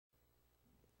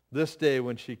This day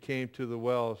when she came to the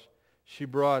well, she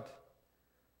thought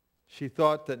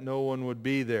that no one would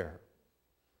be there.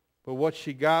 But what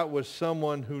she got was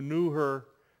someone who knew her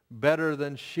better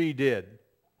than she did.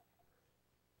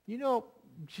 You know,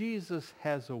 Jesus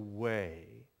has a way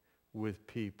with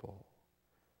people.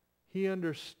 He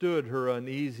understood her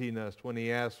uneasiness when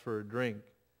he asked for a drink.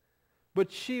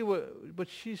 But she's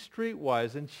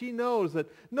streetwise, and she knows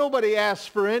that nobody asks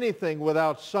for anything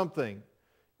without something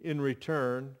in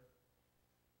return.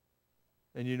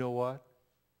 And you know what?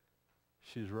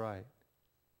 She's right.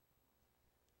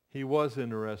 He was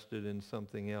interested in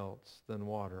something else than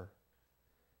water.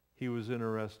 He was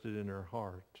interested in her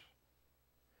heart.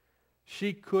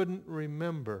 She couldn't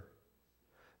remember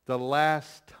the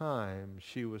last time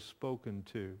she was spoken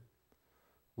to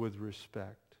with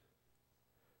respect.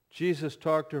 Jesus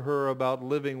talked to her about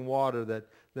living water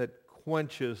that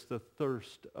quenches the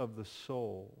thirst of the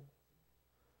soul.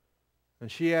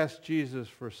 And she asked Jesus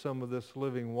for some of this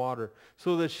living water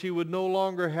so that she would no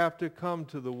longer have to come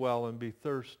to the well and be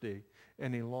thirsty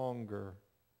any longer.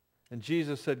 And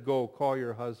Jesus said, go, call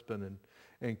your husband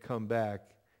and come back.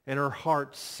 And her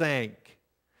heart sank.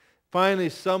 Finally,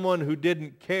 someone who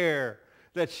didn't care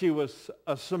that she was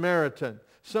a Samaritan,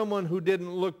 someone who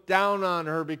didn't look down on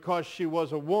her because she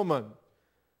was a woman.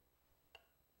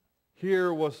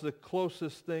 Here was the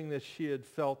closest thing that she had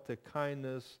felt to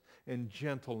kindness and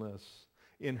gentleness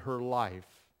in her life.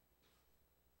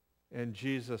 And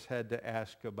Jesus had to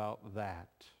ask about that.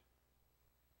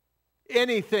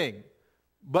 Anything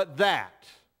but that.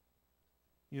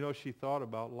 You know, she thought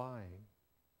about lying.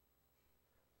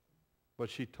 But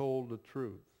she told the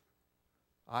truth.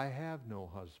 I have no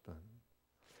husband.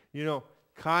 You know,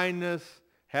 kindness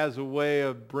has a way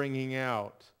of bringing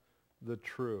out the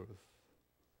truth.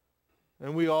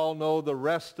 And we all know the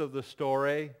rest of the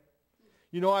story.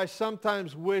 You know, I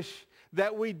sometimes wish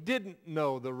that we didn't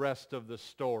know the rest of the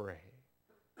story.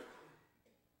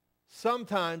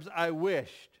 Sometimes I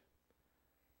wished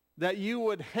that you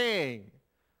would hang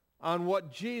on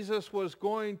what Jesus was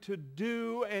going to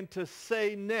do and to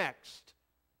say next,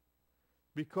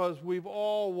 because we've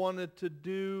all wanted to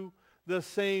do the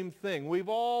same thing. We've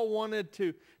all wanted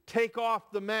to take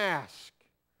off the mask,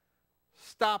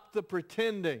 stop the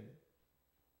pretending.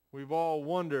 We've all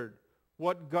wondered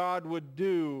what God would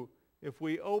do if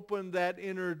we opened that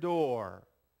inner door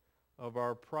of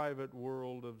our private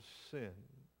world of sin.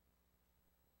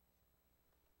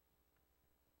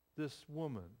 This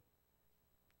woman,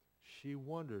 she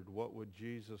wondered what would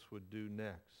Jesus would do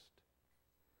next.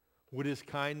 Would his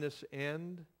kindness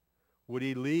end? Would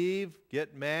he leave,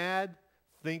 get mad,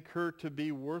 think her to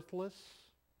be worthless?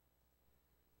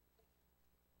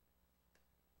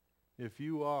 If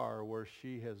you are where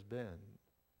she has been,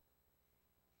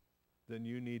 then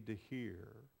you need to hear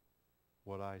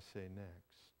what I say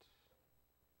next.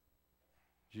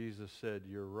 Jesus said,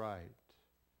 you're right.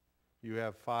 You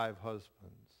have 5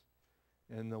 husbands,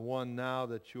 and the one now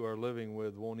that you are living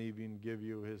with won't even give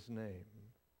you his name.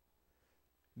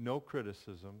 No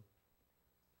criticism,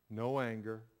 no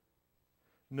anger,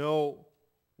 no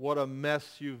what a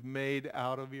mess you've made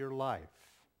out of your life.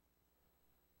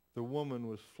 The woman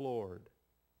was floored.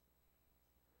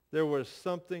 There was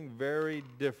something very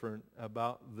different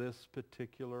about this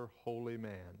particular holy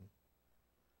man.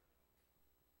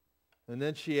 And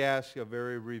then she asked a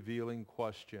very revealing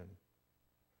question.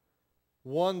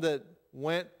 One that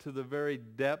went to the very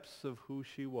depths of who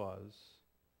she was.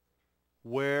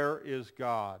 Where is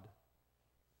God?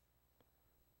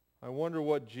 I wonder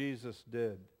what Jesus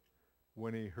did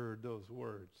when he heard those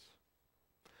words.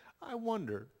 I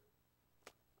wonder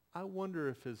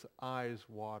if his eyes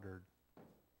watered.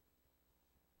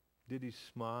 Did he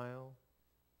smile?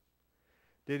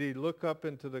 Did he look up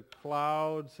into the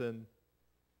clouds and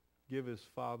give his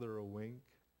Father a wink?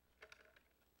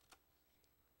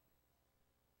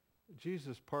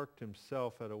 Jesus parked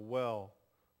himself at a well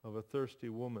of a thirsty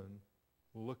woman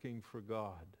looking for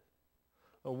God.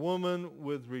 A woman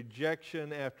with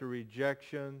rejection after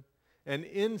rejection, an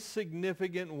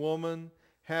insignificant woman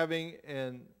having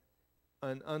an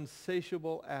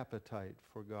unsatiable appetite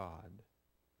for God.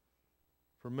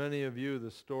 For many of you, the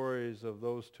stories of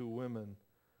those 2 women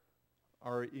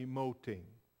are emoting,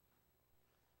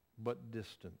 but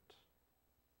distant.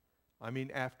 I mean,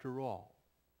 after all,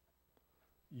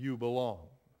 you belong.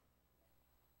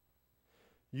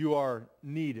 You are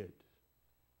needed,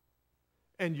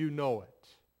 and you know it.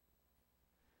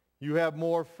 You have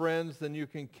more friends than you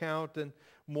can count and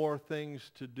more things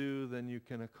to do than you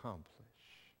can accomplish.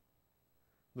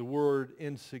 The word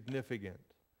insignificant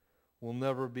will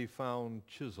never be found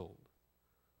chiseled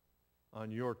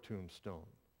on your tombstone.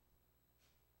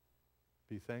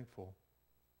 Be thankful.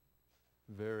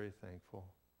 Very thankful.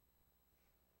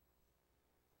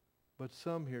 But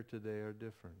some here today are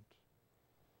different.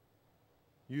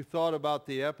 You thought about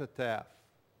the epitaph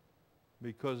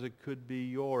because it could be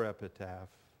your epitaph.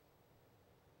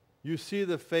 You see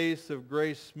the face of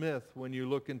Grace Smith when you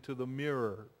look into the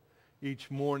mirror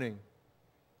each morning.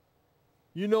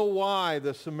 You know why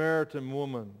the Samaritan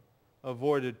woman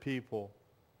avoided people.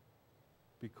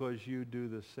 Because you do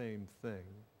the same thing.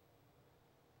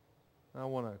 I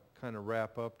want to kind of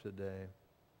wrap up today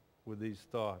with these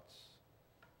thoughts.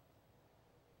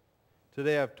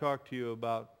 Today I've talked to you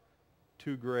about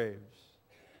two graves.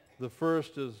 The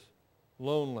first is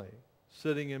lonely,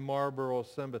 sitting in Marlborough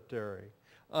Cemetery,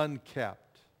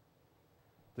 unkept,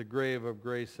 the grave of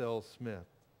Grace L. Smith.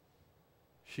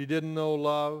 She didn't know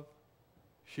love,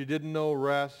 she didn't know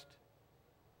rest,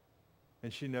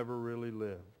 and she never really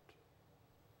lived.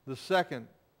 The second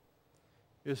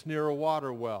is near a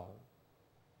water well,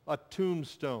 a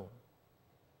tombstone,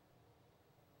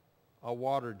 a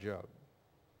water jug,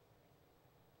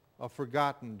 a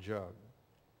forgotten jug.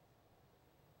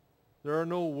 There are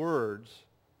no words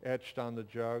etched on the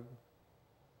jug,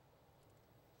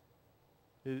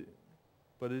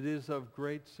 but it is of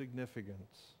great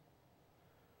significance,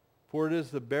 for it is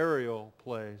the burial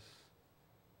place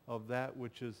of that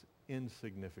which is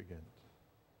insignificant.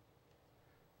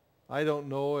 I don't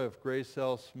know if Grace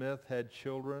L. Smith had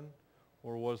children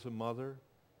or was a mother.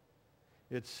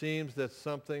 It seems that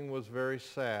something was very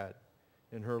sad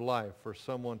in her life for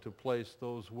someone to place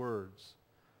those words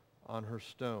on her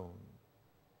stone.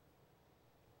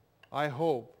 I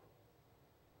hope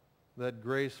that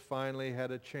Grace finally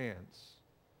had a chance,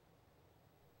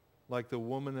 like the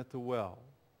woman at the well,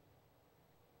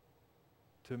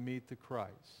 to meet the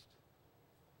Christ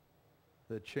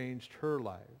that changed her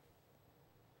life.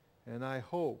 And I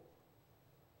hope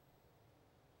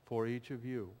for each of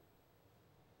you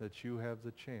that you have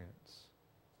the chance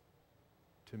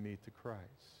to meet the Christ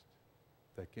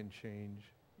that can change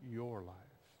your life.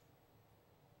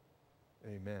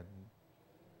 Amen.